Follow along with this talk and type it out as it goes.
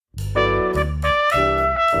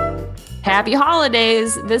Happy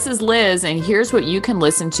holidays! This is Liz, and here's what you can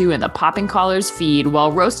listen to in the Popping Collars feed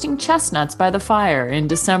while roasting chestnuts by the fire in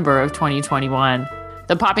December of 2021.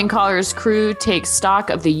 The Popping Collars crew takes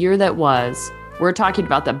stock of the year that was. We're talking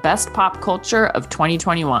about the best pop culture of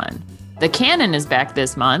 2021. The Canon is back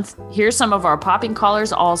this month. Here's some of our Popping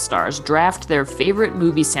Collars All-Stars draft their favorite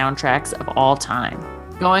movie soundtracks of all time.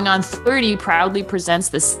 Going on 30 proudly presents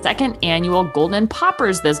the second annual Golden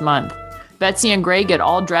Poppers this month. Betsy and Greg get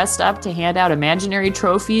all dressed up to hand out imaginary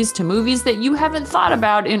trophies to movies that you haven't thought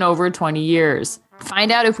about in over 20 years.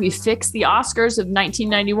 Find out if we fix the Oscars of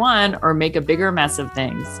 1991 or make a bigger mess of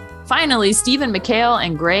things. Finally, Stephen McHale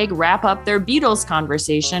and Greg wrap up their Beatles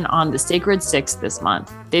conversation on The Sacred Six this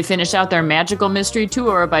month. They finish out their magical mystery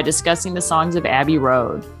tour by discussing the songs of Abbey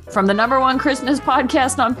Road. From the #1 Christmas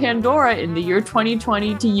podcast on Pandora in the year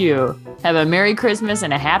 2020 to you, have a Merry Christmas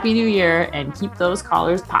and a Happy New Year, and keep those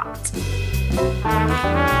collars popped.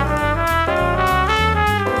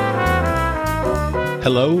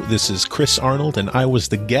 Hello, this is Chris Arnold, and I was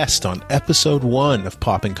the guest on episode 1 of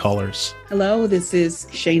Popping Collars. Hello, this is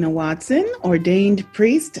Shayna Watson, ordained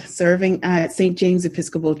priest serving at St. James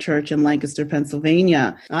Episcopal Church in Lancaster,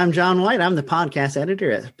 Pennsylvania. I'm John White. I'm the podcast editor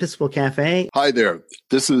at Episcopal Cafe. Hi there.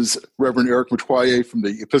 This is Reverend Eric Metoyer from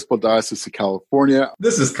the Episcopal Diocese of California.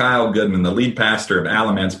 This is Kyle Goodman, the lead pastor of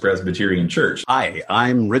Alamance Presbyterian Church. Hi,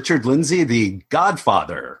 I'm Richard Lindsay, the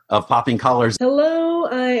godfather of Popping Collars. Hello,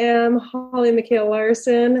 I am Holly McHale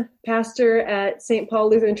Larson, pastor at St. Paul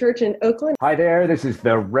Lutheran Church in Oakland. Hi there, this is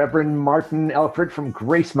the Reverend Martin Elford from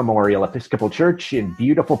Grace Memorial Episcopal Church in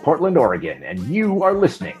beautiful Portland, Oregon, and you are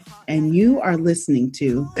listening. And you are listening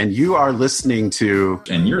to. And you are listening to.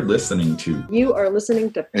 And you're listening to. You are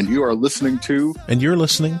listening to. And you are listening to. And you're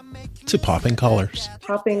listening to Popping Collars.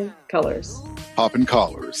 Popping Colors. Popping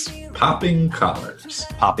Collars. Popping Collars.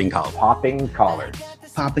 Popping Collars. Popping Collars.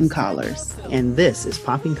 Popping Collars. And this is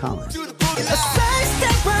Popping Collars.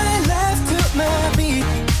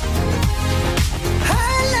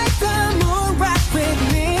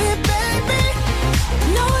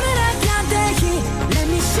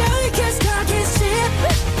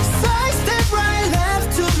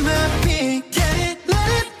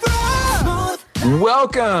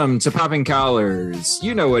 Welcome to Popping Collars.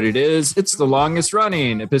 You know what it is. It's the longest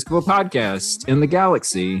running Episcopal podcast in the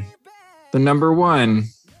galaxy. The #1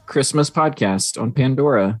 Christmas podcast on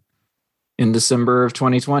Pandora in December of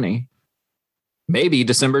 2020. Maybe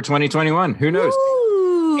December 2021. Who knows?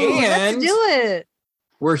 Ooh, and let's do it.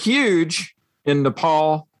 We're huge in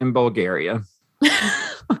Nepal and Bulgaria.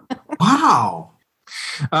 Wow.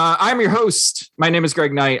 I'm your host. My name is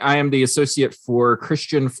Greg Knight. I am the associate for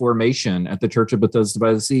Christian formation at the Church of Bethesda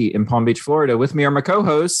by the Sea in Palm Beach, Florida. With me are my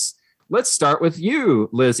co-hosts. Let's start with you,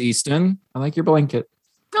 Liz Easton. I like your blanket.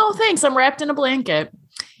 Oh, thanks. I'm wrapped in a blanket.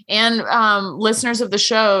 And listeners of the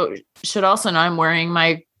show should also know I'm wearing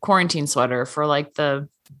my quarantine sweater for like the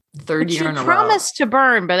third year in a row. You promised to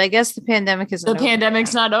burn, but I guess the pandemic isn't over. The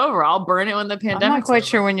pandemic's not over. I'll burn it when the pandemic. I'm not quite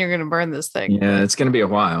sure when you're going to burn this thing. Yeah, it's going to be a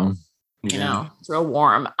while. You know, it's real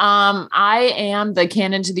warm. I am the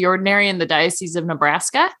canon to the ordinary in the Diocese of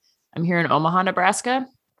Nebraska. I'm here in Omaha, Nebraska.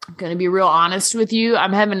 I'm going to be real honest with you.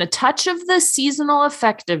 I'm having a touch of the seasonal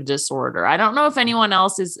affective disorder. I don't know if anyone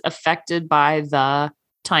else is affected by the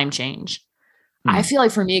time change. I feel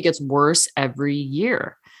like for me, it gets worse every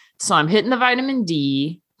year. So I'm hitting the vitamin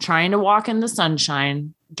D, trying to walk in the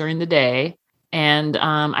sunshine during the day. And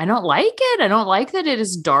I don't like it. I don't like that it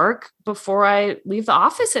is dark before I leave the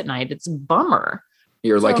office at night. It's a bummer.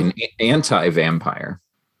 You're like an anti-vampire.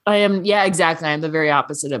 I am. Yeah, exactly. I'm the very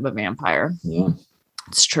opposite of a vampire. Yeah,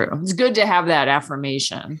 it's true. It's good to have that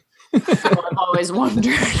affirmation. I've always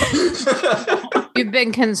wondered. You've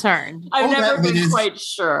been concerned. I've never been quite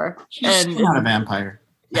sure. She's not a vampire.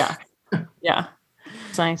 Yeah. Yeah.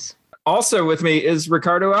 It's nice. Also with me is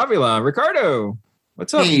Ricardo Avila. Ricardo,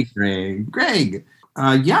 what's up? Hey, Greg.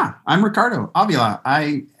 Yeah, I'm Ricardo Avila.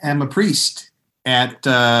 I am a priest at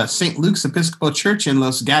St. Luke's Episcopal Church in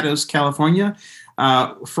Los Gatos, California,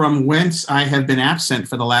 from whence I have been absent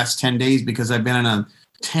for the last 10 days because I've been in a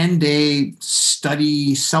 10-day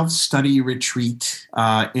self-study retreat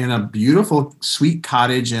in a beautiful, sweet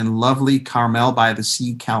cottage in lovely Carmel by the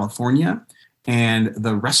Sea, California. And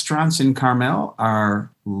the restaurants in Carmel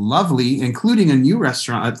are lovely, including a new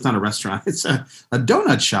restaurant. It's not a restaurant. It's a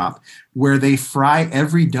donut shop where they fry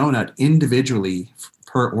every donut individually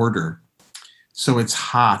per order. So it's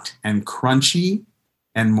hot and crunchy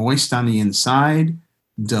and moist on the inside.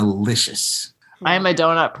 Delicious. I'm a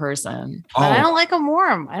donut person. But I don't like them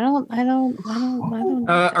warm. I don't.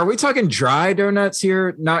 Are we talking dry donuts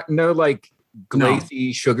here? No, like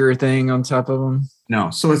glacy sugar thing on top of them? No.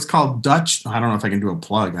 So it's called Dutch. I don't know if I can do a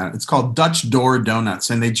plug. It's called Dutch Door Donuts,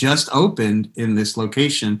 and they just opened in this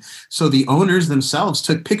location. So the owners themselves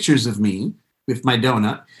took pictures of me with my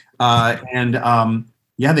donut,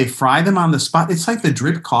 they fry them on the spot. It's like the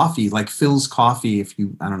drip coffee, like Phil's Coffee.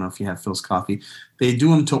 I don't know if you have Phil's Coffee. They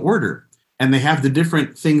do them to order, and they have the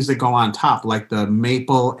different things that go on top, like the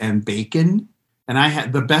maple and bacon. And I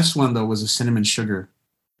had the best one though was a cinnamon sugar.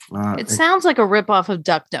 It sounds like a ripoff of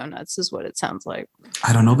Duck Donuts, is what it sounds like.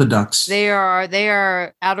 I don't know the Ducks. They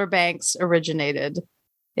are Outer Banks originated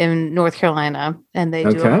in North Carolina, and they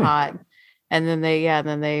do them hot, and then they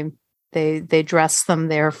dress them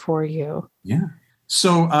there for you. Yeah.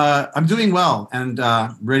 So I'm doing well and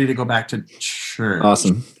ready to go back to church.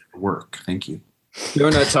 Awesome. Work. Thank you.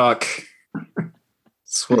 Donut talk.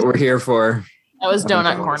 That's what we're here for. That was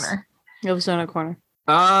Donut Corner. It was Donut Corner.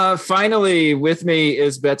 Finally, with me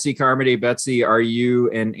is Betsy Carmody. Betsy, are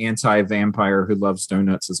you an anti-vampire who loves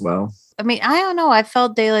donuts as well? I mean, I don't know. I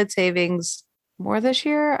felt daylight savings more this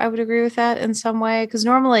year. I would agree with that in some way. Because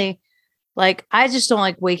normally, like, I just don't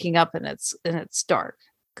like waking up and it's dark.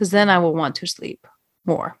 Because then I will want to sleep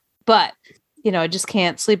more. But, I just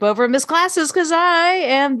can't sleep over and miss classes because I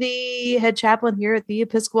am the head chaplain here at the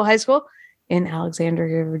Episcopal High School in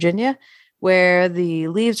Alexandria, Virginia, where the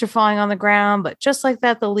leaves are falling on the ground. But just like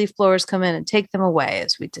that, the leaf blowers come in and take them away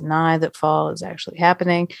as we deny that fall is actually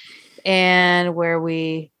happening. And where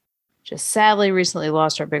we just sadly recently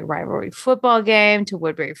lost our big rivalry football game to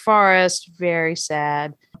Woodbury Forest. Very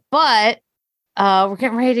sad. But we're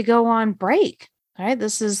getting ready to go on break. All right.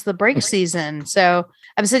 This is the break season. So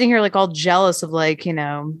I'm sitting here like all jealous of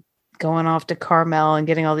going off to Carmel and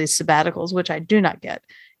getting all these sabbaticals, which I do not get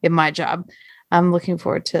in my job. I'm looking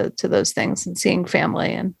forward to those things and seeing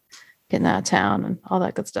family and getting out of town and all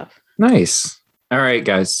that good stuff. Nice. All right,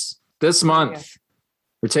 guys. This month,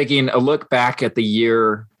 we're taking a look back at the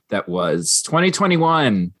year that was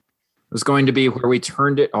 2021. Was going to be where we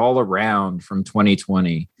turned it all around from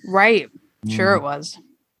 2020. Right. Sure it was.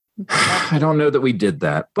 I don't know that we did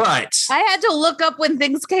that, but I had to look up when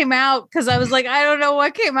things came out because I was like, I don't know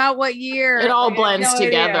what came out what year. It all blends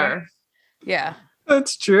together. Yeah.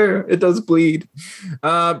 That's true. It does bleed.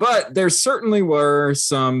 But there certainly were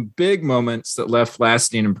some big moments that left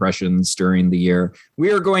lasting impressions during the year.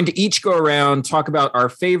 We are going to each go around, talk about our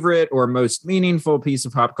favorite or most meaningful piece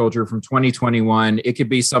of pop culture from 2021. It could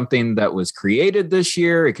be something that was created this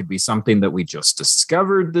year. It could be something that we just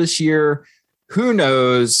discovered this year. Who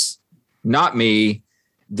knows? Not me.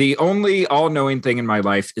 The only all-knowing thing in my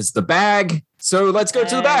life is the bag. So let's go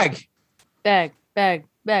to the bag. Bag.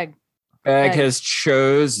 Bag has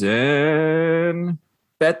chosen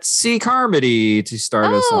Betsy Carmody to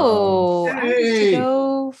start us off. Oh, I get to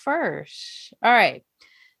go first. All right.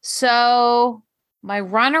 So my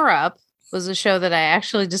runner-up was a show that I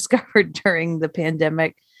actually discovered during the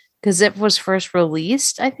pandemic because it was first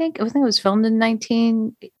released, I think it was filmed in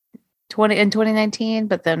 2019,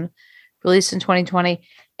 but then released in 2020.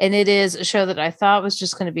 And it is a show that I thought was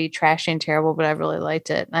just going to be trashy and terrible, but I really liked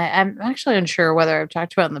it. I'm actually unsure whether I've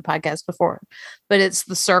talked about it in the podcast before, but it's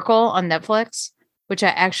The Circle on Netflix, which I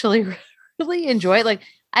actually really enjoy. Like,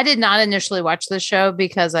 I did not initially watch this show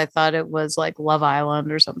because I thought it was like Love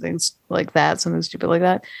Island or something like that, something stupid like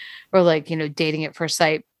that, or like, dating at first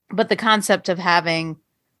sight. But the concept of having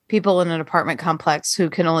people in an apartment complex who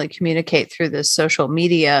can only communicate through this social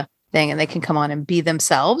media thing, and they can come on and be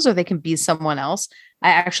themselves or they can be someone else. I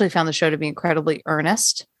actually found the show to be incredibly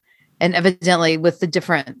earnest, and evidently with the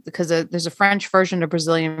different, because there's a French version, a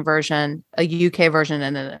Brazilian version, a UK version,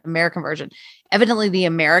 and an American version. Evidently the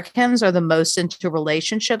Americans are the most into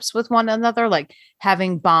relationships with one another, like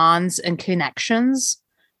having bonds and connections,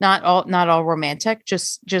 not all romantic,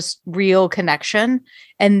 just real connection.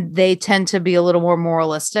 And they tend to be a little more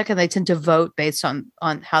moralistic, and they tend to vote based on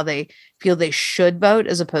how they feel they should vote,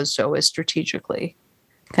 as opposed to always strategically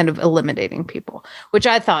kind of eliminating people, which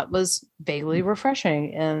I thought was vaguely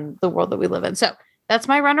refreshing in the world that we live in. So that's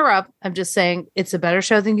my runner-up. I'm just saying it's a better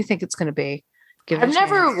show than you think it's going to be. I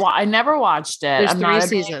never watched it. There's I'm 3 not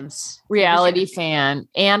seasons. Reality fan,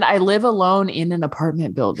 and I live alone in an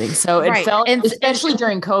apartment building, so it felt, especially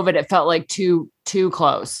during COVID, it felt like too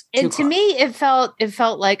close. To me, it felt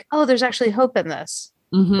like, oh, there's actually hope in this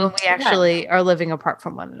when we actually are living apart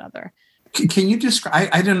from one another. Can you describe?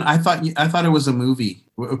 I thought it was a movie.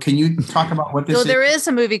 Can you talk about what this is? So there is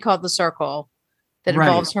a movie called The Circle that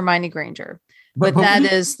involves Hermione Granger, but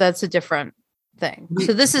that's a different thing.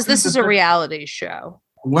 So this is a reality show.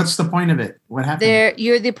 What's the point of it? What happened?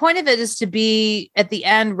 The point of it is to be at the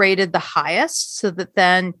end rated the highest, so that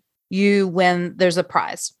then you win. There's a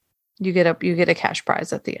prize. You get a cash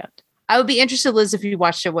prize at the end. I would be interested, Liz, if you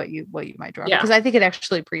watched it, what you might draw, because I think it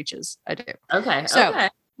actually preaches. I do. Okay. So, okay,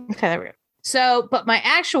 there we go. So, but my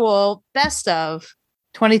actual best of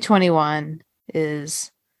 2021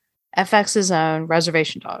 is FX's own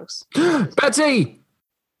Reservation Dogs. Betsy!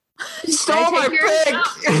 You stole my pick!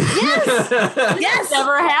 Yes!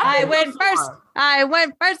 Never happened. I went first. I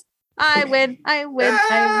went first. I win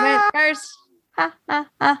first. Ha, ha,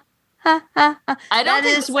 ha. I don't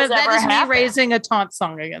think that is me raising a taunt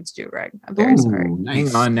song against you, Greg. I'm very sorry.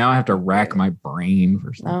 Nice. Hang on, now I have to rack my brain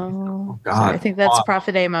for something. Oh God! Sorry, I think that's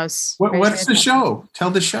Prophet Amos. What's the show? Tell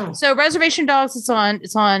the show. So Reservation Dogs, it's on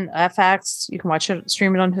FX. You can watch it,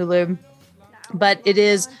 stream it on Hulu. But it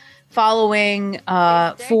is following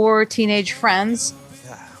 4 teenage friends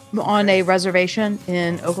on a reservation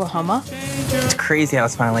in Oklahoma. It's crazy how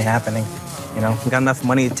it's finally happening. You know, we got enough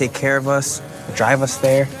money to take care of us, drive us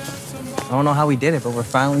there. I don't know how we did it, but we're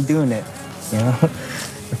finally doing it. You know,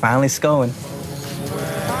 we're finally going.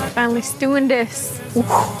 Finally doing this.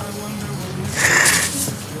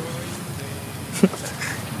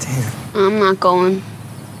 Damn. I'm not going.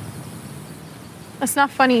 That's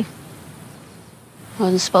not funny.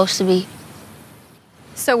 Wasn't supposed to be.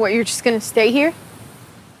 So what, you're just gonna stay here?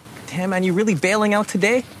 Damn, man, you really bailing out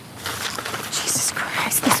today? Jesus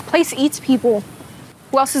Christ, this place eats people.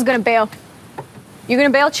 Who else is gonna bail? You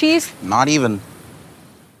gonna bail, Cheese? Not even.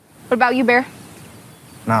 What about you, Bear?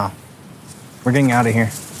 No. We're getting out of here.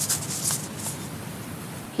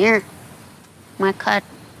 Here. My cut.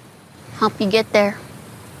 Help you get there.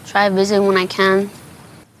 Try to visit when I can.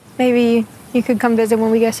 Maybe you could come visit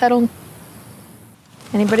when we get settled.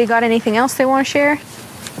 Anybody got anything else they want to share?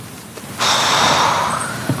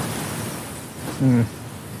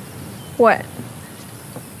 What?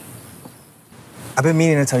 I've been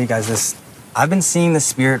meaning to tell you guys this. I've been seeing the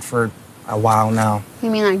spirit for a while now.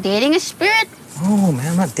 You mean like dating a spirit? Oh,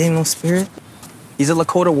 man, I'm not dating no spirit. He's a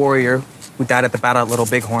Lakota warrior who died at the Battle at Little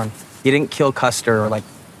Bighorn. He didn't kill Custer or, like,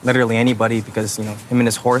 literally anybody because, you know, him and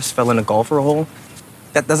his horse fell in a gopher hole.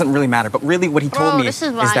 That doesn't really matter. But really what he told me this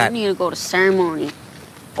is why that... you need to go to ceremony.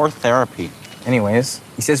 Or therapy. Anyways,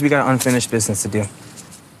 he says we got unfinished business to do.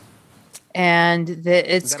 And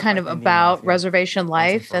it's kind of about reservation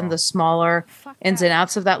life and the smaller ins and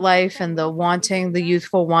outs of that life and the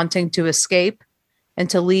youthful wanting to escape and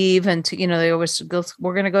to leave and to, you know, they always go,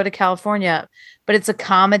 we're going to go to California, but it's a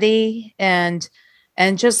comedy and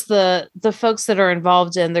just the folks that are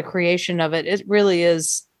involved in the creation of it. It really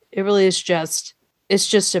is just, it's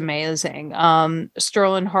just amazing.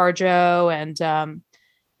 Sterling Harjo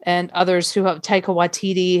and others who have Taika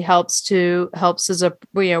Waititi helps as a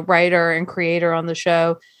writer and creator on the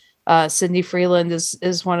show. Sydney Freeland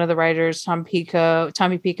is one of the writers. Tommy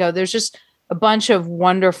Pico. There's just a bunch of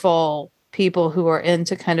wonderful people who are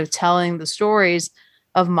into kind of telling the stories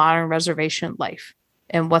of modern reservation life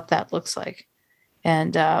and what that looks like.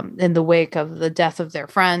 And in the wake of the death of their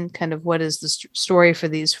friend, kind of what is the story for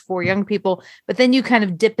these 4 young people? But then you kind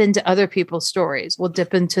of dip into other people's stories. We'll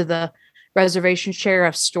dip into the reservation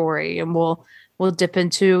sheriff's story, and we'll dip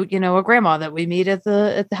into, you know, a grandma that we meet at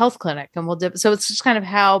the health clinic, and we'll dip. So it's just kind of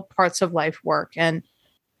how parts of life work. And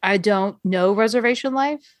I don't know reservation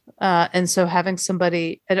life, and so having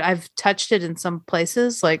somebody, I've touched it in some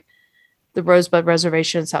places like the Rosebud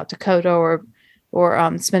Reservation in South Dakota,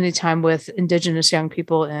 or spending time with indigenous young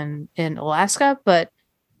people in Alaska, but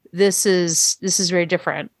this is very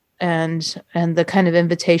different, and the kind of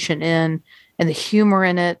invitation in and the humor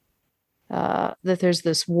in it. That there's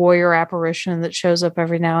this warrior apparition that shows up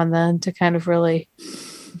every now and then to kind of really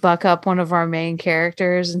buck up one of our main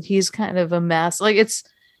characters, and he's kind of a mess. Like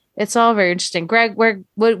it's all very interesting. Greg,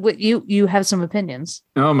 what you have some opinions?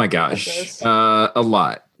 Oh my gosh, a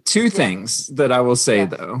lot. 2 things that I will say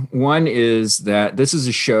though. One is that this is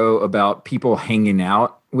a show about people hanging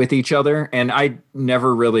out with each other, and I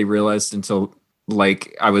never really realized until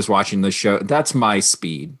like I was watching the show. That's my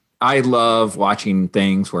speed. I love watching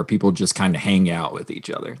things where people just kind of hang out with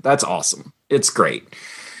each other. That's awesome. It's great.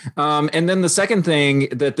 And then the second thing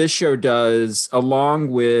that this show does,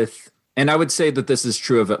 along with, and I would say that this is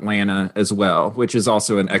true of Atlanta as well, which is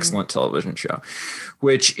also an excellent television show,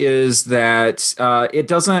 which is that it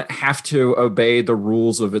doesn't have to obey the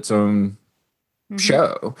rules of its own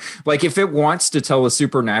show. Like if it wants to tell a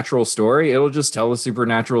supernatural story, it'll just tell a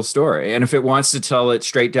supernatural story. And if it wants to tell it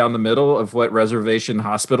straight down the middle of what reservation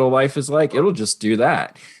hospital life is like, it'll just do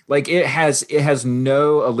that. Like it has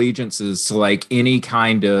no allegiances to like any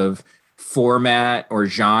kind of format or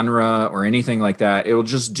genre or anything like that. It'll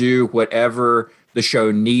just do whatever the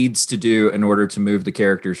show needs to do in order to move the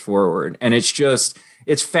characters forward. And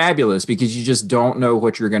it's fabulous because you just don't know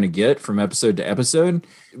what you're going to get from episode to episode.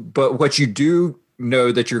 But what you do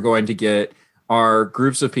know that you're going to get are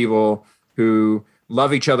groups of people who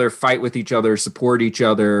love each other, fight with each other, support each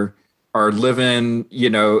other, are living,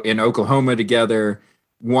 in Oklahoma together,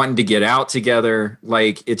 wanting to get out together.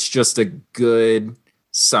 Like, it's just a good,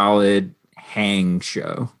 solid hang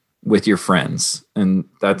show with your friends. And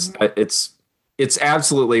that's, it's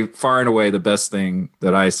absolutely far and away the best thing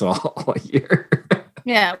that I saw all year.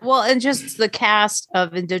 Yeah. Well, and just the cast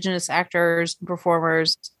of Indigenous actors and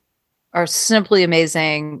performers are simply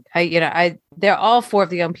amazing. They're all four of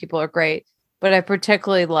the young people are great, but I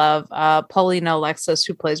particularly love Paulina Alexis,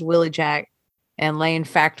 who plays Willie Jack, and Lane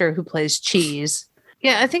Factor, who plays Cheese.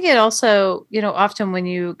 Yeah, I think it also, often when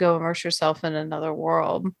you go immerse yourself in another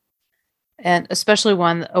world, and especially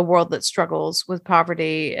a world that struggles with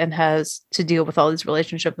poverty and has to deal with all these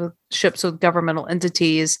relationships with governmental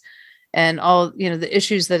entities and all, the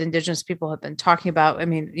issues that Indigenous people have been talking about. I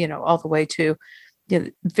mean, all the way to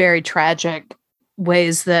very tragic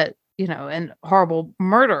ways that, and horrible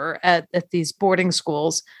murder at these boarding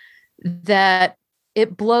schools, that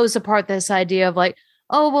it blows apart this idea of like,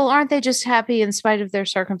 oh, well, aren't they just happy in spite of their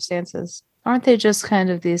circumstances? Aren't they just kind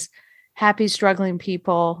of these happy, struggling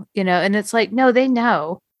people, and it's like, no, they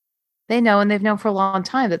know, and they've known for a long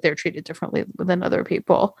time that they're treated differently than other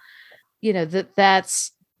people, that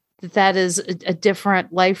is a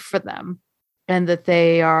different life for them, and that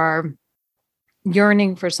they are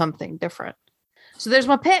yearning for something different. So there's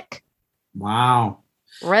my pick. Wow.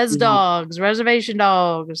 Reservation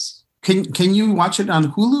Dogs. Can you watch it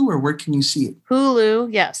on Hulu, or where can you see it?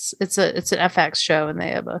 Hulu, yes. It's an FX show, and they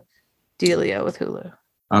have a dealio with Hulu.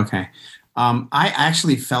 Okay. I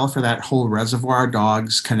actually fell for that whole Reservoir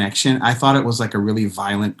Dogs connection. I thought it was like going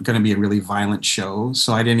to be a really violent show.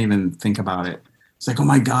 So I didn't even think about it. It's like, oh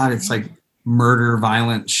my God, it's like murder,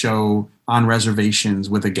 violent show on reservations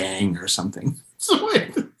with a gang or something.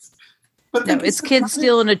 But no, it's kids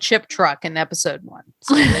stealing a chip truck in episode 1.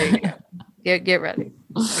 So there you go. Get ready.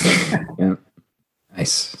 Yeah.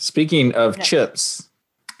 Nice. Speaking of chips.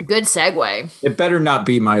 Good segue. It better not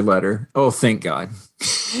be my letter. Oh, thank God.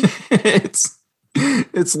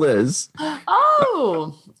 It's Liz.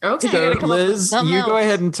 Oh, okay. So, Liz, you go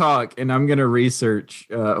ahead and talk, and I'm going to research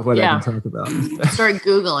what I can talk about. Start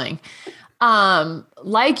Googling.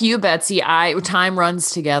 Like you, Betsy, time runs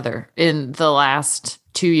together in the last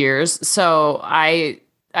 2 years. So I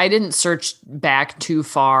didn't search back too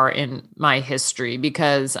far in my history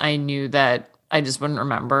because I knew that I just wouldn't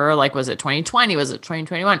remember. Like, was it 2020? Was it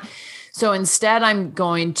 2021? So instead, I'm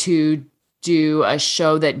going to do a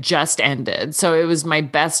show that just ended. So it was my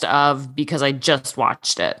best of because I just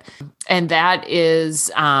watched it. And that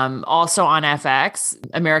is also on FX,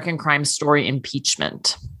 American Crime Story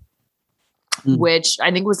Impeachment, which I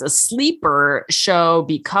think was a sleeper show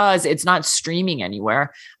because it's not streaming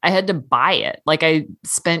anywhere. I had to buy it. Like, I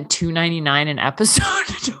spent $2.99 an episode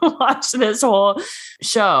to watch this whole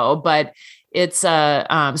show, but it's so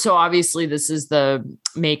obviously this is the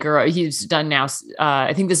maker. He's done now.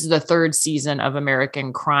 I think this is the 3rd season of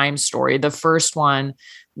American Crime Story. The first one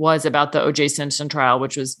was about the O.J. Simpson trial,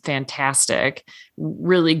 which was fantastic.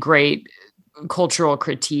 Really great cultural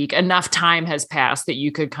critique. Enough time has passed that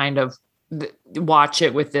you could kind of watch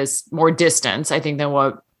it with this more distance, I think, than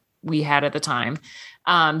what we had at the time.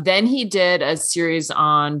 Then he did a series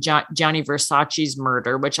on Gianni Versace's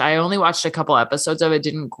murder, which I only watched a couple episodes of. It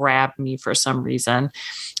didn't grab me for some reason.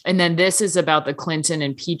 And then this is about the Clinton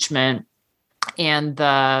impeachment and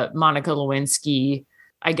the Monica Lewinsky,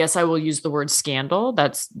 I guess I will use the word scandal.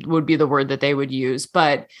 Would be the word that they would use,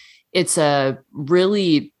 but it's a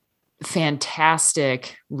really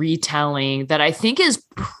fantastic retelling that I think is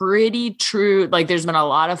pretty true. Like, there's been a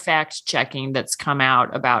lot of fact checking that's come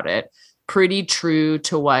out about it. Pretty true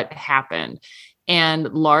to what happened, and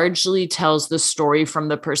largely tells the story from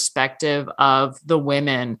the perspective of the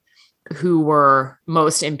women who were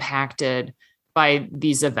most impacted by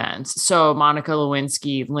these events. So Monica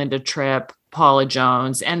Lewinsky, Linda Tripp, Paula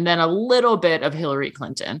Jones, and then a little bit of Hillary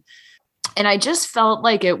Clinton. And I just felt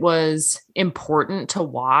like it was important to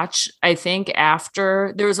watch. I think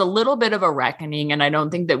after there was a little bit of a reckoning, and I don't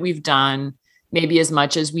think that we've done maybe as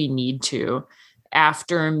much as we need to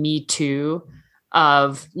after Me Too,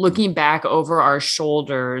 of looking back over our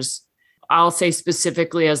shoulders, I'll say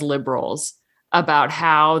specifically as liberals, about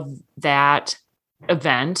how those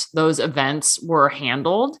events were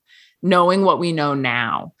handled, knowing what we know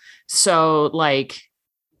now. So, like,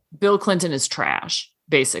 Bill Clinton is trash,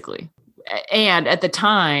 basically. And at the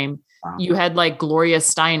time, You had like Gloria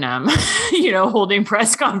Steinem, holding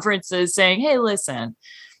press conferences saying, hey, listen,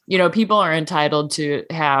 people are entitled to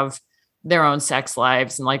have their own sex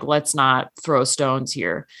lives and like, let's not throw stones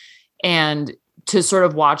here. And to sort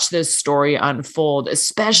of watch this story unfold,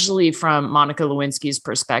 especially from Monica Lewinsky's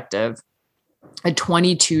perspective, a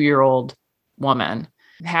 22-year-old woman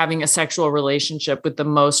having a sexual relationship with the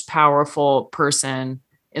most powerful person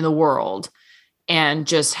in the world, and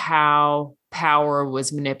just how power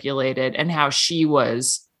was manipulated and how she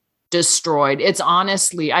was destroyed. It's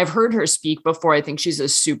honestly, I've heard her speak before. I think she's a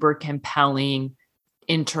super compelling,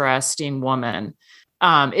 interesting woman.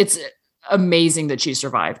 It's amazing that she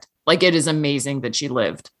survived. Like, it is amazing that she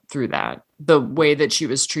lived through that. The way that she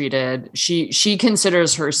was treated. She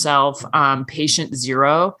considers herself patient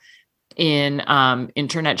zero in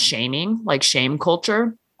internet shaming, like shame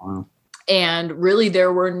culture. Wow. And really,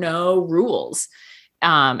 there were no rules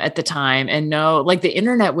at the time, and the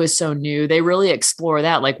internet was so new. They really explore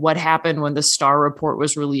that, like what happened when the Starr report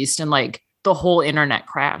was released and like the whole internet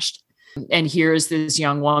crashed. And here's this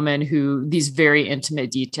young woman who these very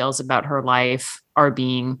intimate details about her life are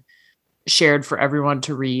being shared for everyone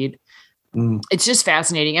to read. It's just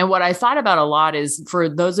fascinating. And what I thought about a lot is, for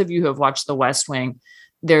those of you who have watched The West Wing,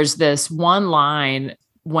 there's this one line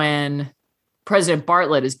when President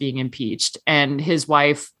Bartlet is being impeached and his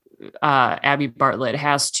wife, Abby Bartlet,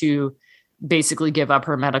 has to basically give up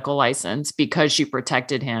her medical license because she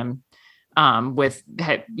protected him with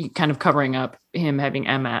kind of covering up him having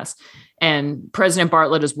MS. And President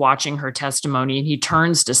Bartlet is watching her testimony, and he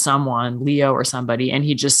turns to someone, Leo or somebody, and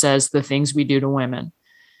he just says, the things we do to women.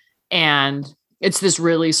 And it's this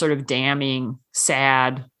really sort of damning,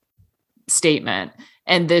 sad statement.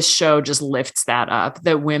 And this show just lifts that up,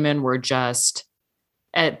 that women were just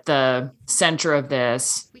at the center of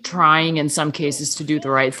this, trying in some cases to do the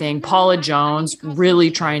right thing. Paula Jones really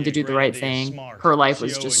trying to do the right thing. Her life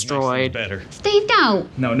was destroyed. Steve,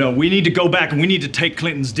 don't. No, we need to go back and we need to take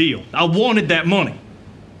Clinton's deal. I wanted that money.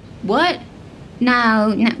 What?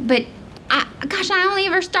 No, but I only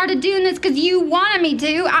ever started doing this because you wanted me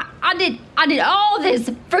to. I did all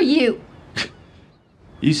this for you.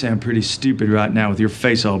 You sound pretty stupid right now with your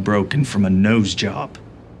face all broken from a nose job.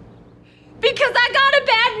 Because I got a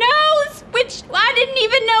bad nose, which I didn't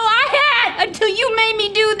even know I had until you made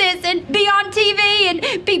me do this and be on TV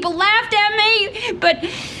and people laughed at me. But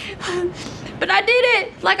I did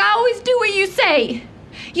it. Like I always do what you say.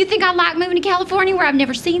 You think I like moving to California where I've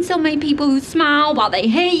never seen so many people who smile while they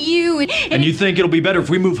hate you? And you think it'll be better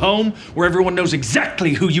if we move home where everyone knows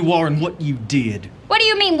exactly who you are and what you did? What do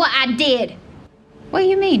you mean, what I did? What do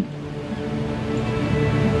you mean?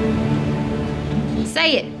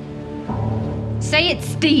 Say it. Say it,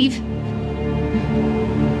 Steve.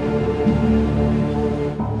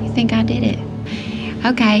 You think I did it?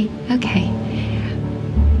 Okay.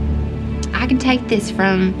 I can take this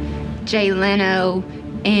from Jay Leno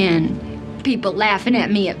and people laughing at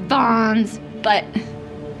me at Vaughn's, but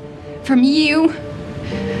from you,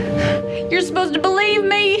 you're supposed to believe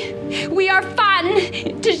me. We are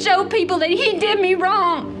fighting to show people that he did me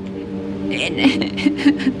wrong. And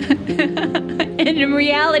in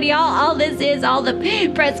reality, all this is, all the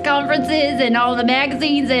press conferences and all the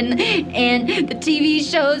magazines and the TV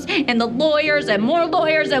shows and the lawyers and more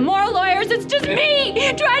lawyers and more lawyers, it's just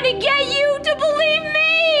me trying to get you to believe me.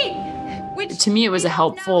 To me, it was a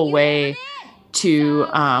helpful way to,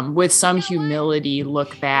 with some humility,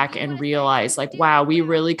 look back and realize, like, wow, we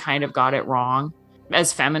really kind of got it wrong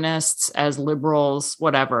as feminists, as liberals,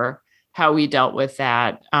 whatever, how we dealt with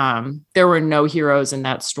that. There were no heroes in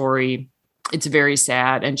that story. It's very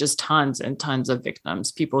sad, and just tons and tons of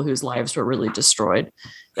victims, people whose lives were really destroyed.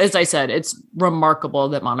 As I said, it's remarkable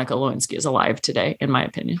that Monica Lewinsky is alive today, in my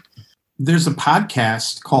opinion. There's a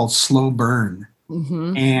podcast called Slow Burn.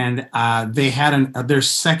 Mm-hmm. And they had their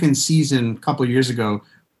second season a couple of years ago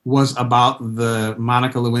was about the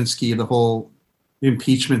Monica Lewinsky, the whole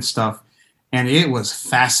impeachment stuff. And it was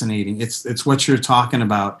fascinating. It's what you're talking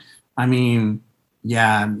about. I mean,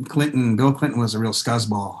 yeah, Bill Clinton was a real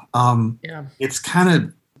scuzzball. It's kind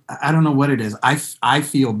of, I don't know what it is. I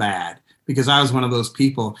feel bad because I was one of those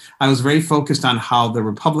people. I was very focused on how the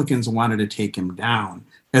Republicans wanted to take him down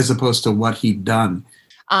as opposed to what he'd done.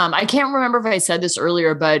 I can't remember if I said this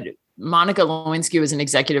earlier, but Monica Lewinsky was an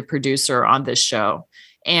executive producer on this show.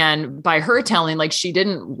 And by her telling, like, she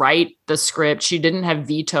didn't write the script. She didn't have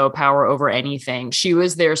veto power over anything. She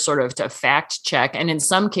was there sort of to fact check, and in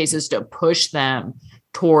some cases to push them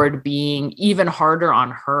toward being even harder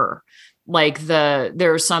on her. Like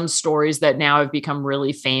there are some stories that now have become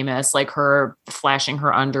really famous, like her flashing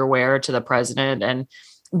her underwear to the president and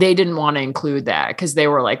they didn't want to include that because they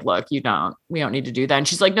were like, look, we don't need to do that. And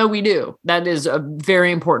she's like, no, we do. That is a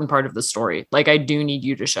very important part of the story. Like, I do need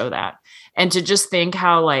you to show that. And to just think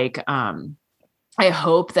how like, I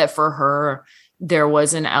hope that for her, there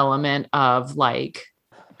was an element of like,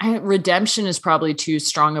 redemption is probably too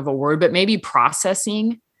strong of a word, but maybe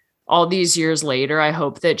processing all these years later. I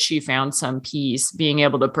hope that she found some peace being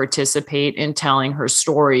able to participate in telling her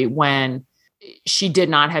story when she did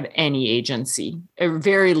not have any agency, or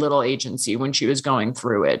very little agency when she was going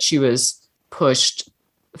through it. She was pushed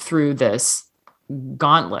through this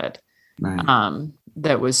gauntlet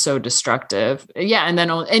that was so destructive. Yeah. And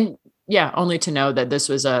then, only to know that this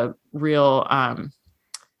was a real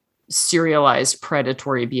serialized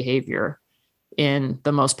predatory behavior in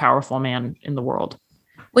the most powerful man in the world.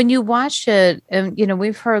 When you watch it, and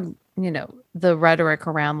we've heard, the rhetoric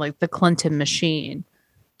around like the Clinton machine.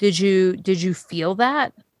 Did you feel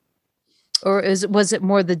that? Or was it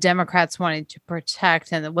more the Democrats wanting to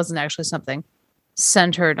protect, and it wasn't actually something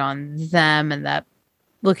centered on them and that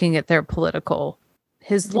looking at their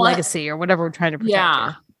his legacy or whatever we're trying to protect? Yeah.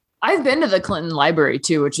 Here? I've been to the Clinton library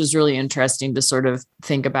too, which was really interesting to sort of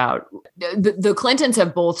think about. The Clintons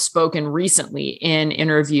have both spoken recently in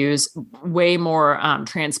interviews way more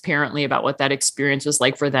transparently about what that experience was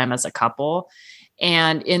like for them as a couple.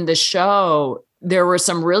 And in the show, there were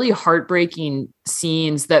some really heartbreaking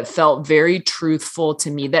scenes that felt very truthful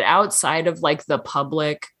to me, that outside of like the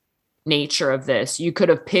public nature of this, you could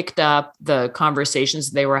have picked up the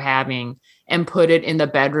conversations they were having and put it in the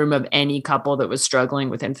bedroom of any couple that was struggling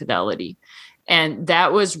with infidelity. And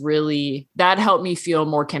that helped me feel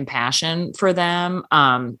more compassion for them.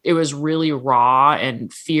 It was really raw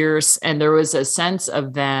and fierce. And there was a sense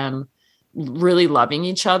of them really loving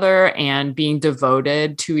each other and being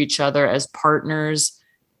devoted to each other as partners.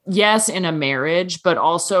 Yes, in a marriage, but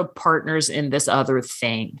also partners in this other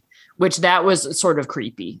thing, which that was sort of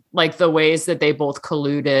creepy. Like the ways that they both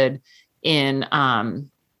colluded in,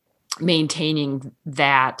 maintaining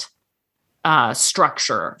that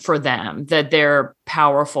structure for them, that they're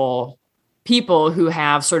powerful people who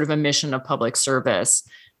have sort of a mission of public service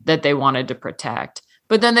that they wanted to protect.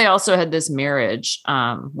 But then they also had this marriage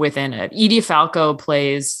within it. Edie Falco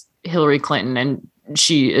plays Hillary Clinton, and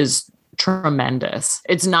she is tremendous.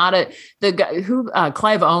 It's not the guy who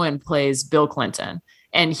Clive Owen plays Bill Clinton,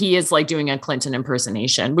 and he is like doing a Clinton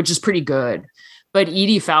impersonation, which is pretty good. But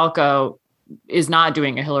Edie Falco is not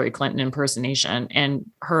doing a Hillary Clinton impersonation, and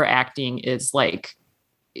her acting is like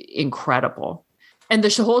incredible. And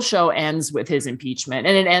the whole show ends with his impeachment,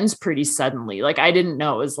 and it ends pretty suddenly. Like, I didn't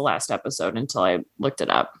know it was the last episode until I looked it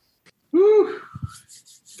up. Woo.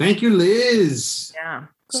 Thank you, Liz. Yeah.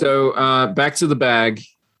 So back to the bag.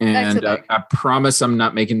 And I promise I'm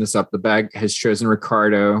not making this up. The bag has chosen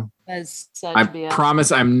Ricardo. I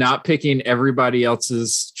promise I'm not picking everybody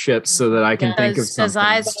else's chips so that I can think of something. Because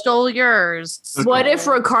I stole yours. What if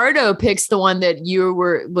Ricardo picks the one that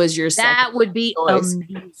was your second? That would be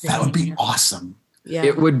amazing. That would be awesome. Yeah.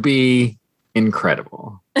 It would be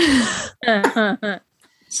incredible.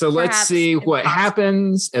 So let's see what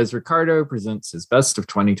happens as Ricardo presents his best of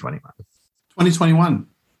 2021. 2021.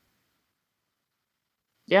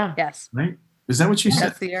 Yeah. Yes. Right? Is that what you said?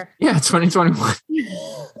 That's the year. Yeah, 2021.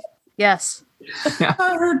 Yes. Yeah.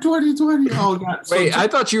 I heard 2020. Oh, God. Wait, I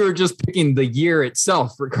thought you were just picking the year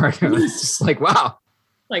itself, Ricardo. It's just like, wow.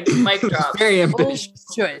 Like mic drop. Very ambitious.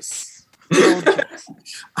 Bold choice.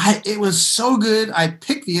 It was so good. I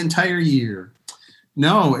picked the entire year.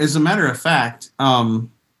 No, as a matter of fact, I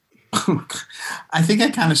think I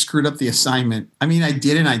kind of screwed up the assignment. I mean, I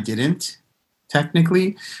did and I didn't,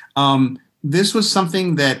 technically. This was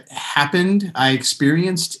something that happened, I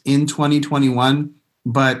experienced in 2021,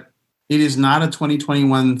 but it is not a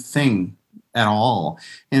 2021 thing at all.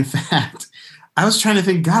 In fact, I was trying to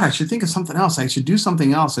think, God, I should think of something else. I should do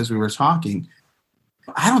something else as we were talking.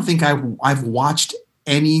 I don't think I've watched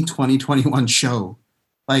any 2021 show.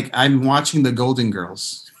 Like, I'm watching The Golden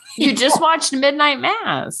Girls. You just watched Midnight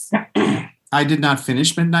Mass. I did not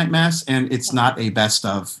finish Midnight Mass, and it's not a best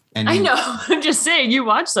of. I know. I'm just saying, you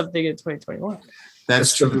watched something in 2021.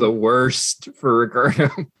 That's true. The worst for Ricardo.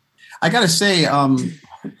 I got to say,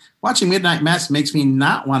 watching Midnight Mass makes me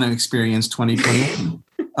not want to experience 2021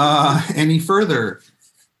 any further.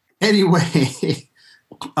 Anyway,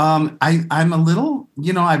 I'm a little,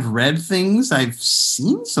 I've read things, I've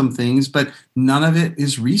seen some things, but none of it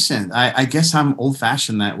is recent. I guess I'm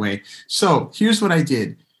old-fashioned that way. So here's what I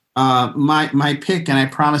did. My pick, and I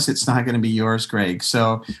promise it's not going to be yours, Greg.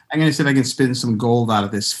 So I'm going to see if I can spin some gold out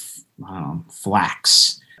of this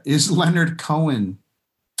flax. Is Leonard Cohen.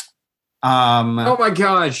 Oh my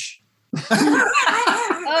gosh.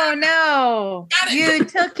 Oh no! You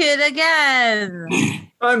took it again.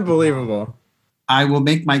 Unbelievable. I will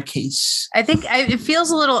make my case. I think it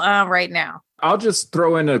feels a little right now. I'll just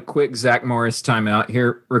throw in a quick Zach Morris timeout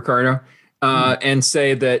here, Ricardo, and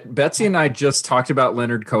say that Betsy and I just talked about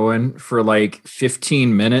Leonard Cohen for like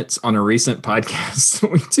 15 minutes on a recent podcast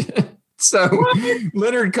that we did. So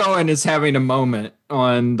Leonard Cohen is having a moment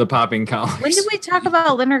on the Popping Collars. When did we talk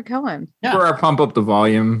about Leonard Cohen? For our Pump Up the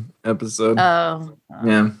Volume episode. Oh.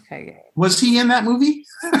 Yeah. Okay. Was he in that movie?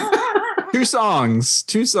 Two songs.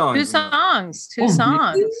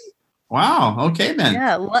 Really? Wow. Okay, then.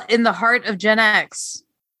 Yeah. In the heart of Gen X.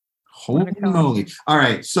 Holy moly. All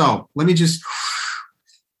right. So let me just.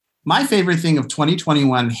 My favorite thing of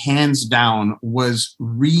 2021, hands down, was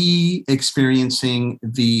re-experiencing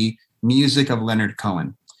the music of Leonard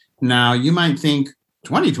Cohen. Now, you might think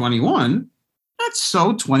 2021, that's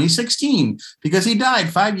so 2016, because he died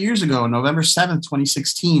 5 years ago, November 7th,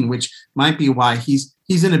 2016, which might be why he's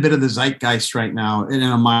in a bit of the zeitgeist right now in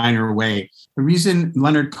a minor way. The reason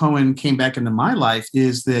Leonard Cohen came back into my life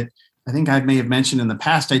is that I think I may have mentioned in the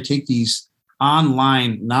past, I take these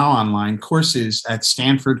online courses at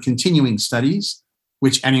Stanford Continuing Studies,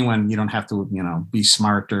 which anyone, you don't have to, be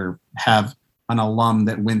smart or have an alum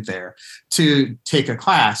that went there to take a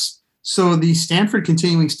class. So the Stanford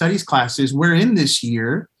Continuing Studies classes we're in this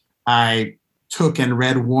year, I took and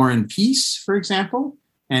read War and Peace, for example,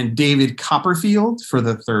 and David Copperfield for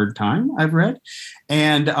the third time I've read.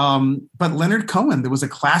 And but Leonard Cohen, there was a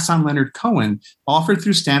class on Leonard Cohen offered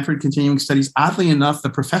through Stanford Continuing Studies. Oddly enough, the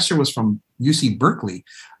professor was from UC Berkeley,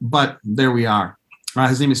 but there we are.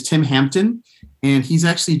 His name is Tim Hampton, and he's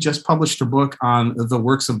actually just published a book on the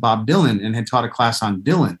works of Bob Dylan and had taught a class on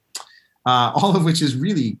Dylan, all of which is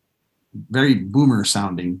really very boomer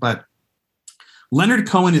sounding. But Leonard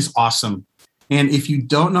Cohen is awesome. And if you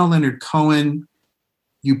don't know Leonard Cohen,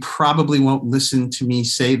 you probably won't listen to me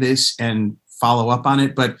say this and follow up on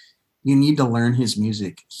it, but you need to learn his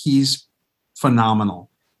music. He's phenomenal.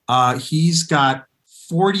 He's got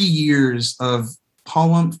 40 years of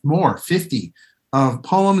 50 of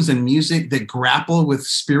poems and music that grapple with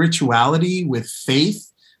spirituality, with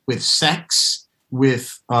faith, with sex,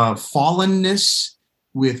 with fallenness,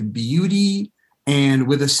 with beauty, and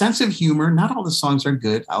with a sense of humor. Not all the songs are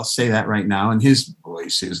good. I'll say that right now. And his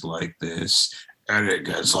voice is like this, and it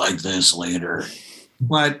gets like this later.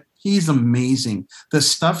 But he's amazing. The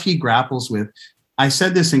stuff he grapples with. I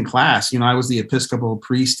said this in class. I was the Episcopal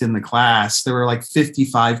priest in the class. There were like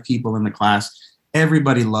 55 people in the class.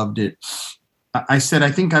 Everybody loved it. I said,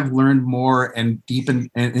 I think I've learned more and deepened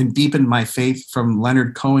my faith from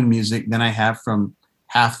Leonard Cohen music than I have from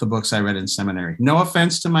half the books I read in seminary. No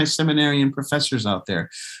offense to my seminarian professors out there,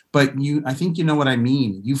 but I think you know what I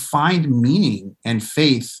mean. You find meaning and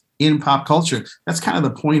faith in pop culture. That's kind of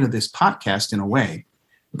the point of this podcast in a way.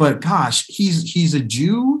 But gosh, he's a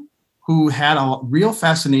Jew who had a real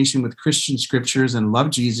fascination with Christian scriptures and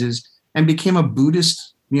loved Jesus and became a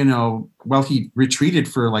Buddhist, he retreated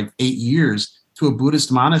for like 8 years to a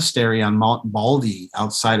Buddhist monastery on Mount Baldy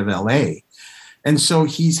outside of LA. And so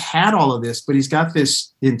he's had all of this, but he's got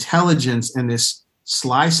this intelligence and this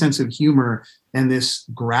sly sense of humor and this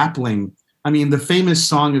grappling. I mean, the famous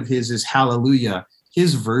song of his is Hallelujah.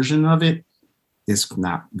 His version of it is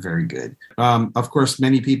not very good. Of course,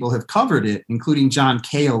 many people have covered it, including John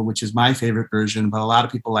Cale, which is my favorite version, but a lot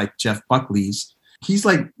of people like Jeff Buckley's. He's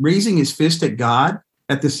like raising his fist at God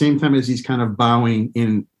at the same time as he's kind of bowing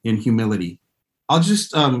in humility. I'll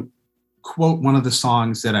just quote one of the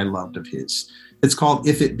songs that I loved of his. It's called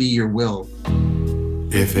If It Be Your Will.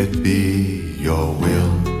 If it be your will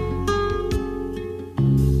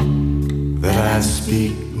that I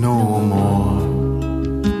speak no more,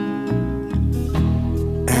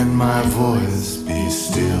 and my voice be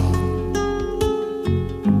still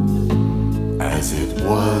as it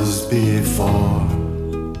was before,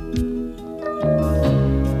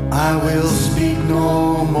 I will speak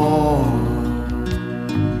no more.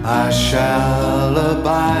 I shall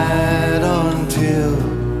abide until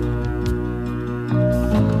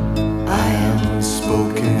I am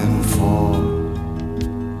spoken for.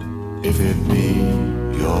 If it be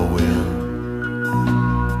your will.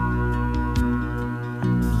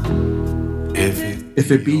 If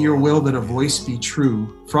it be your will that a voice be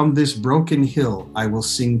true, from this broken hill I will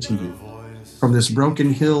sing to you. From this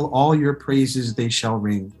broken hill all your praises they shall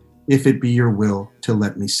ring, if it be your will to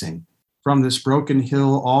let me sing. From this broken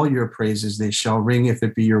hill all your praises they shall ring, if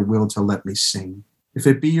it be your will to let me sing. If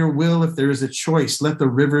it be your will, if there is a choice, let the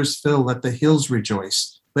rivers fill, let the hills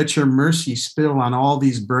rejoice. Let your mercy spill on all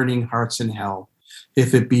these burning hearts in hell,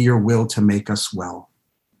 if it be your will to make us well.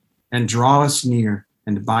 And draw us near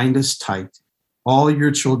and bind us tight, all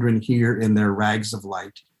your children here in their rags of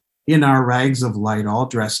light, in our rags of light, all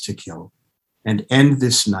dressed to kill, and end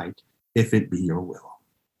this night, if it be your will.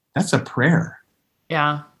 That's a prayer.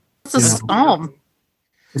 Yeah. It's a psalm.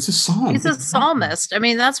 It's a song. He's a psalmist. I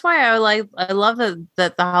mean, that's why I love that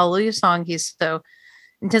the Hallelujah song he's so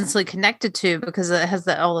intensely connected to, because it has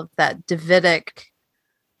all of that Davidic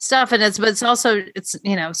stuff. And it's also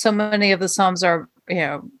so many of the Psalms are,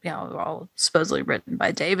 all supposedly written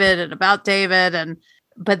by David and about David,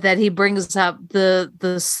 but that he brings up the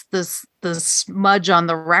smudge on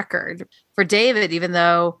the record for David, even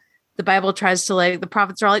though the Bible tries to, the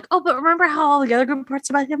prophets are like, oh, but remember how all the other good parts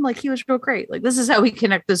about him, he was real great. This is how we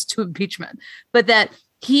connect this to impeachment. But that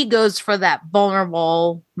he goes for that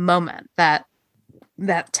vulnerable moment, that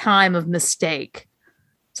time of mistake.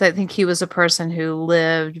 So I think he was a person who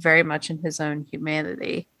lived very much in his own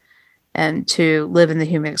humanity, and to live in the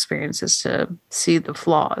human experience is to see the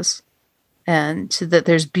flaws, and that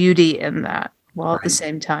there's beauty in that, while at the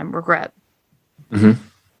same time regret. Mm-hmm.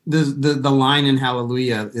 The line in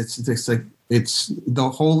Hallelujah, it's the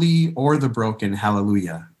holy or the broken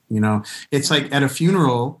Hallelujah. It's like at a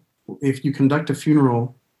funeral, if you conduct a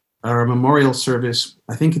funeral or a memorial service,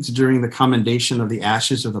 I think it's during the commendation of the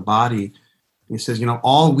ashes of the body. He says,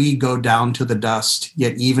 all we go down to the dust,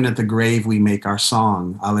 yet even at the grave we make our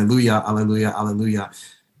song. Alleluia, alleluia, alleluia.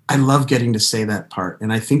 I love getting to say that part.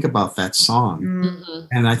 And I think about that song. Mm-hmm.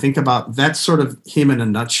 And I think about that's sort of him in a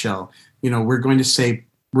nutshell. We're going to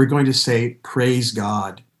say, praise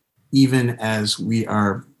God, even as we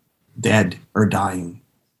are dead or dying.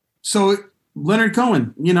 So Leonard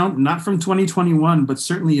Cohen, not from 2021, but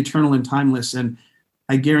certainly eternal and timeless. And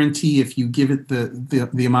I guarantee if you give it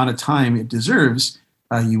the amount of time it deserves,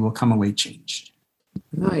 you will come away changed.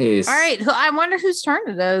 Nice. All right. I wonder whose turn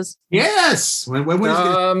it is. Yes. Nobody's.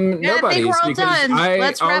 I think we're all done.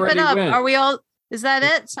 Let's wrap it up. Went. Are we all? Is that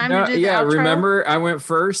it? Time to do the outro? Remember I went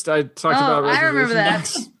first. I talked about I remember that.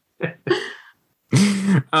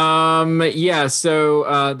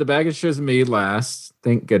 So the baggage shows me last,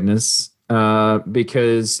 thank goodness,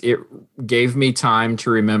 because it gave me time to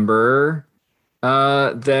remember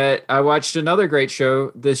that I watched another great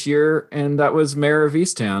show this year, and that was Mayor of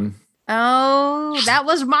Easttown. Oh, that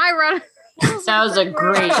was my run. That was a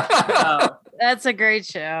great show. That's a great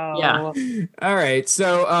show. Yeah. All right.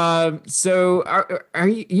 So are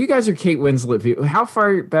you guys are Kate Winslet people? How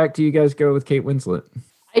far back do you guys go with Kate Winslet?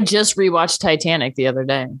 I just rewatched Titanic the other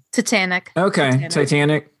day. Titanic. Okay.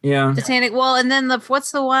 Titanic. Yeah. Titanic. Well, and then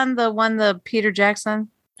what's the one? The Peter Jackson?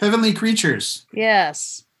 Heavenly Creatures.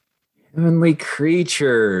 Yes. Heavenly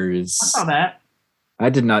Creatures. I saw that. I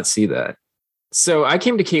did not see that. So I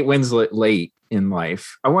came to Kate Winslet late in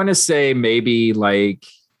life. I want to say maybe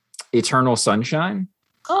Eternal Sunshine.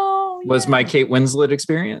 Oh, was my Kate Winslet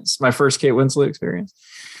experience, my first Kate Winslet experience.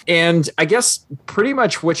 And I guess pretty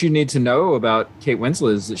much what you need to know about Kate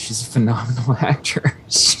Winslet is that she's a phenomenal actor.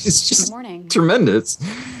 She's just tremendous.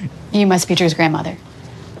 You must be Drew's grandmother.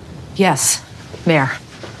 Yes, Mayor.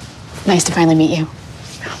 Nice to finally meet you.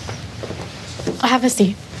 Have a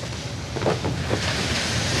seat.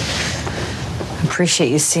 Appreciate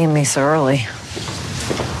you seeing me so early.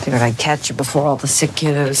 Figured I'd catch you before all the sick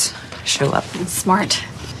kiddos show up. Smart.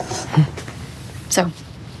 So,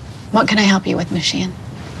 what can I help you with, Miss Sheehan?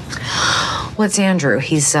 Well, it's Andrew.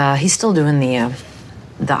 He's still doing the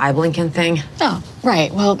eye blinking thing. Oh,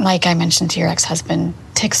 right. Well, like I mentioned to your ex-husband,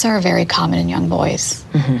 tics are very common in young boys.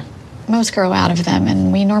 Mm-hmm. Most grow out of them,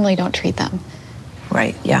 and we normally don't treat them.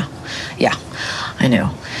 Right. Yeah. I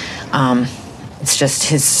know. It's just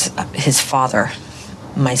his father,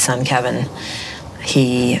 my son Kevin.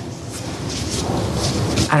 I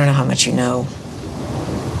don't know how much you know.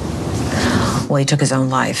 Well, he took his own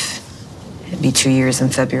life. It'd be 2 years in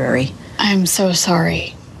February. I'm so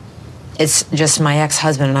sorry. It's just my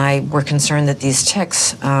ex-husband and I were concerned that these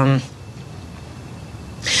tics,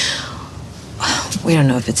 we don't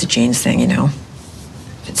know if it's a genes thing,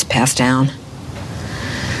 if it's passed down.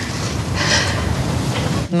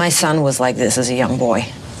 My son was like this as a young boy.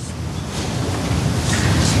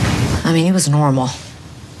 I mean, he was normal.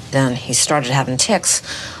 Then he started having tics,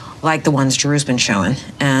 like the ones Drew's been showing,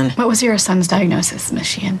 and... What was your son's diagnosis, Miss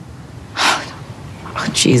Sheehan? Oh,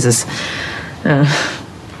 Jesus. God,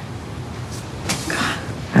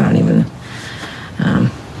 I don't even...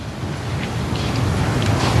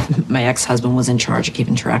 My ex-husband was in charge of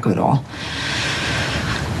keeping track of it all.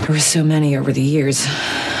 There were so many over the years.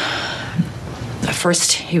 At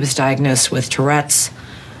first, he was diagnosed with Tourette's,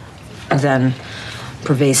 then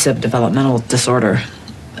pervasive developmental disorder.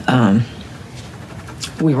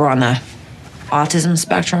 We were on the autism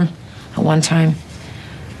spectrum at one time.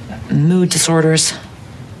 mood disorders.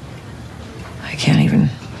 I can't even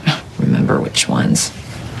remember which ones.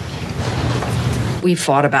 We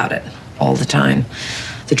fought about it all the time.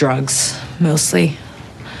 The drugs, mostly.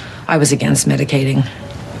 I was against medicating.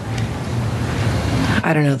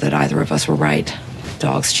 I don't know that either of us were right.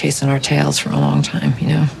 Dogs chasing our tails for a long time, you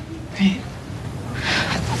know? Right.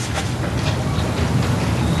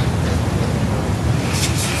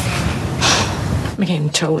 Became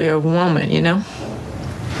totally a woman, you know?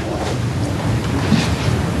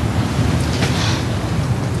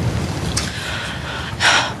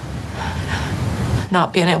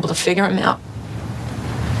 Not being able to figure him out.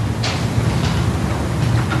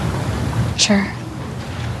 Sure.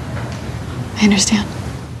 I understand.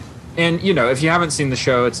 And, you know, if you haven't seen the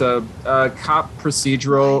show, it's a cop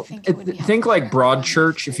procedural. Think like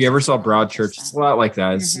Broadchurch. If you ever saw Broadchurch, it's a lot like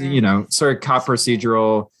that. It's, you know, sort of cop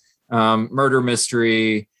procedural, murder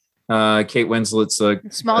mystery. Kate Winslet's a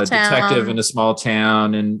detective in a small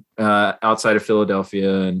town and outside of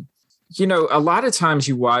Philadelphia. And, you know, a lot of times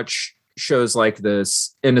you watch shows like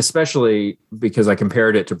this, and especially because I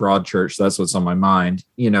compared it to Broadchurch, that's what's on my mind.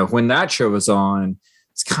 You know, when that show was on,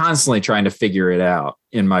 it's constantly trying to figure it out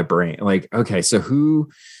in my brain. Like, okay, so who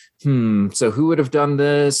would have done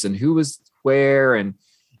this and who was where? And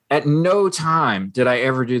at no time did I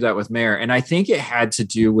ever do that with Mare. And I think it had to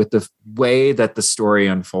do with the way that the story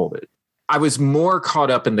unfolded. I was more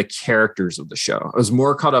caught up in the characters of the show. I was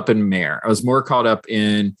more caught up in Mare. I was more caught up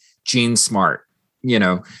in Jean Smart, you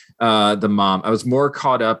know, the mom. I was more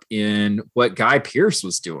caught up in what Guy Pearce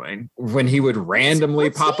was doing when he would randomly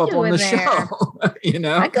pop up on the show. You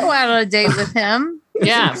know, I go out on a date with him.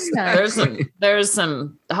 Yeah, there's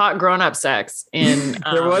some hot grown-up sex in.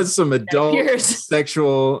 There was some adult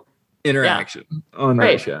sexual interaction on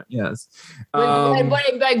that show. Yes,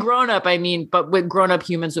 by grown-up, I mean, but with grown-up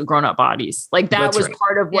humans with grown-up bodies. Like that was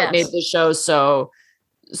part of what made the show so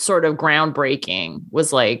sort of groundbreaking.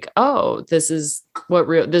 Was like, oh, this is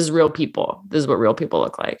real people. This is what real people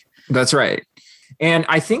look like. That's right. And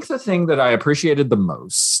I think the thing that I appreciated the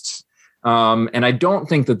most, and I don't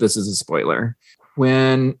think that this is a spoiler,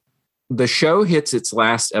 when the show hits its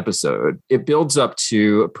last episode, it builds up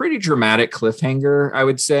to a pretty dramatic cliffhanger, I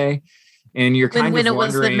would say. And you're kind when of it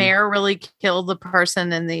was the mayor really killed the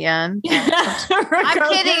person in the end.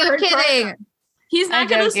 I'm kidding. He's not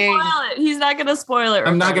going to spoil it. He's not going to spoil it.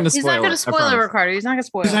 I'm not going to spoil it. He's not going to spoil it, Ricardo. He's not going to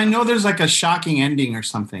spoil it. Because I know there's like a shocking ending or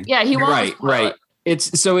something. Yeah, he won't. Right.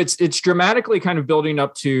 It's dramatically kind of building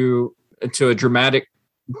up to a dramatic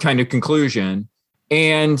kind of conclusion,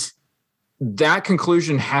 and that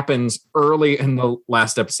conclusion happens early in the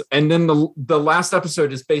last episode. And then the last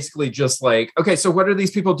episode is basically just like, okay, so what do these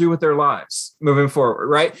people do with their lives moving forward?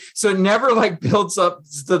 Right. So it never like builds up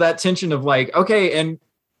to that tension of like, okay, and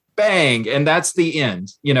bang, and that's the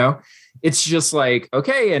end. You know, it's just like,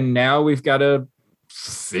 okay, and now we've got to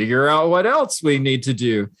figure out what else we need to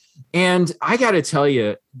do. And I got to tell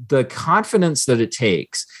you, the confidence that it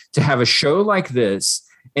takes to have a show like this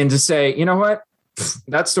and to say, you know what,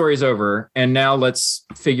 that story's over, and now let's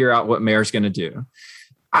figure out what Mare's going to do.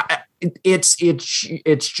 It's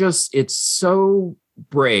so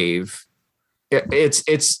brave.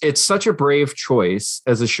 It's such a brave choice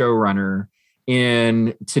as a showrunner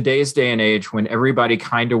in today's day and age when everybody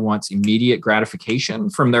kind of wants immediate gratification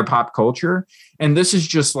from their pop culture. And this is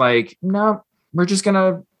just like, no, we're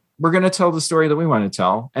going to tell the story that we want to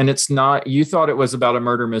tell. And it's not, you thought it was about a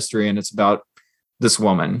murder mystery, and it's about this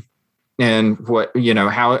woman and what, you know,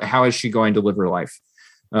 how is she going to live her life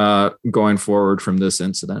going forward from this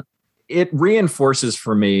incident? It reinforces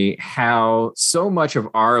for me how so much of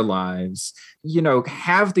our lives, you know,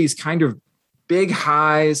 have these kind of big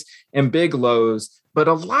highs and big lows, but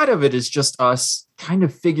a lot of it is just us kind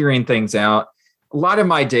of figuring things out. A lot of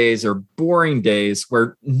my days are boring days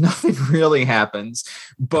where nothing really happens,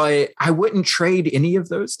 but I wouldn't trade any of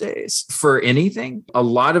those days for anything. A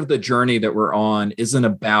lot of the journey that we're on isn't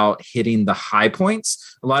about hitting the high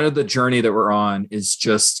points. A lot of the journey that we're on is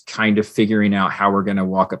just kind of figuring out how we're going to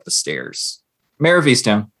walk up the stairs. Mare of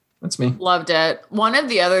Easttown. That's me. Loved it. One of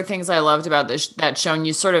the other things I loved about that show, and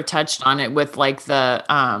you sort of touched on it with like the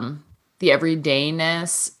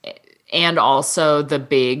everydayness and also the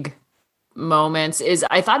big moments, is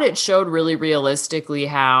I thought it showed really realistically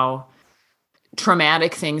how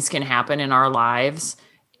traumatic things can happen in our lives,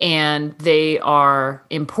 and they are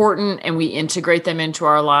important, and we integrate them into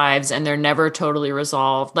our lives, and they're never totally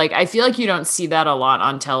resolved. Like, I feel like you don't see that a lot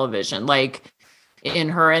on television. Like in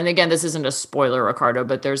her, and again, this isn't a spoiler, Ricardo,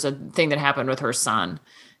 but there's a thing that happened with her son.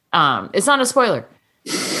 It's not a spoiler.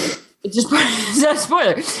 It's just it's not a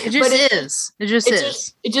spoiler. It just is. It just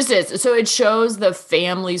is. It just is. So it shows the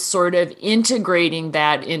family sort of integrating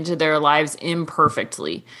that into their lives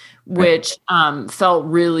imperfectly, which felt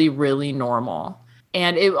really, really normal.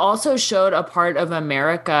 And it also showed a part of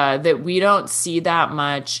America that we don't see that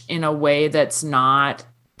much in a way that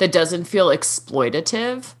doesn't feel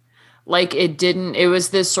exploitative. Like it was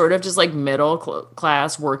this sort of just like middle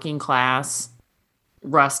class, working class,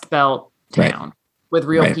 Rust Belt town with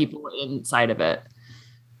real people inside of it.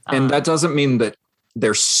 And that doesn't mean that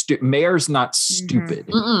they're Mayor's not stupid,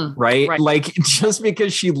 right? Like just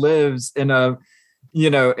because she lives in a,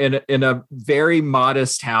 in a very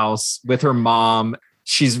modest house with her mom,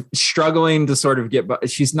 she's struggling to sort of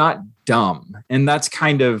she's not dumb. And that's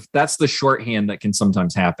the shorthand that can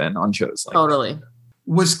sometimes happen on shows like Totally. That.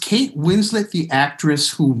 Was Kate Winslet the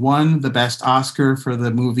actress who won the best Oscar for the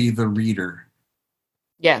movie The Reader?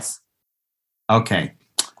 Yes. Okay.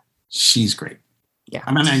 She's great. Yeah.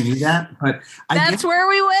 I mean, I knew that, but that's where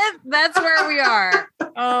we went. That's where we are.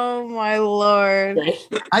 Oh my Lord.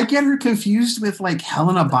 I get her confused with like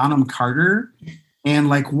Helena Bonham Carter and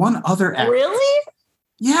like one other actress. Really?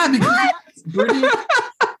 Yeah, because British,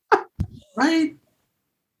 right?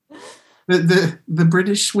 The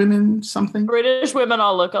British women something. British women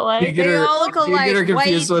all look alike. They all look alike. You get her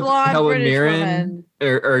confused with Helen Mirren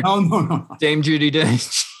or no. Dame Judi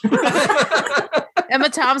Dench. Emma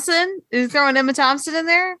Thompson? Is you throwing Emma Thompson in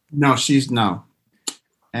there? No, she's no.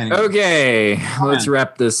 Anyway. Okay, let's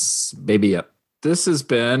wrap this baby up. This has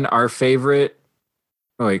been our favorite.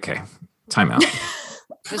 Oh, okay. Time out. Give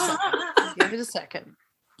it a second.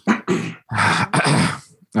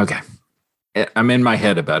 Okay. I'm in my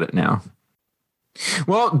head about it now.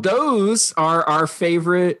 Well, those are our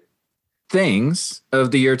favorite things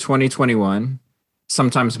of the year 2021,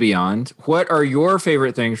 sometimes beyond. What are your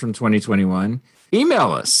favorite things from 2021?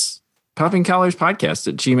 Email us,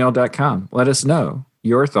 poppingcollarspodcast@gmail.com. Let us know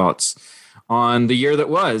your thoughts on the year that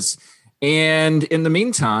was. And in the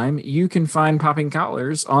meantime, you can find Popping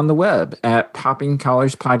Collars on the web at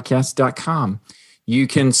poppingcollarspodcast.com. You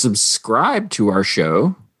can subscribe to our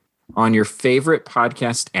show on your favorite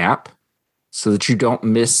podcast app so that you don't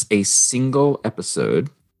miss a single episode.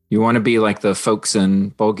 You want to be like the folks in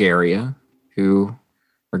Bulgaria who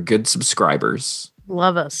are good subscribers.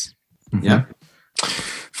 Love us. Yeah.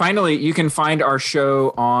 Finally, you can find our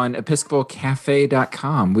show on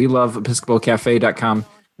episcopalcafe.com. We love episcopalcafe.com.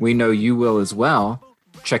 We know you will as well.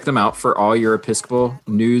 Check them out for all your Episcopal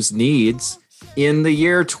news needs in the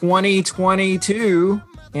year 2022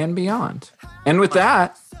 and beyond. And with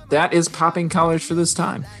that, that is Popping Collars for this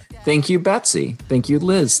time. Thank you, Betsy. Thank you,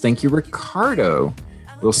 Liz. Thank you, Ricardo.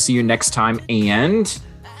 We'll see you next time, and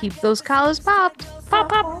keep those collars popped. Pop,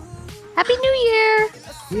 pop. Happy New Year.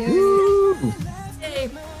 Woo.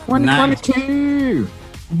 2022.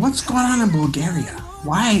 What's going on in Bulgaria?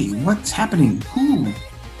 Why? What's happening? Who?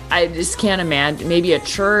 I just can't imagine. Maybe a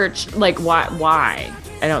church. Like, why?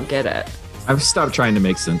 I don't get it. I've stopped trying to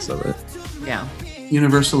make sense of it. Yeah.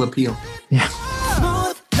 Universal appeal. Yeah.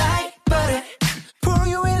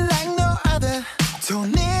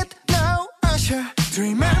 To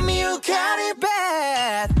remind me you got it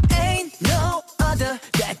bad. Ain't no other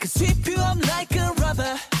that could sweep you up like a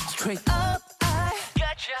rubber. Straight up, I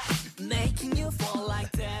gotcha, making you fall like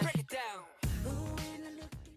that.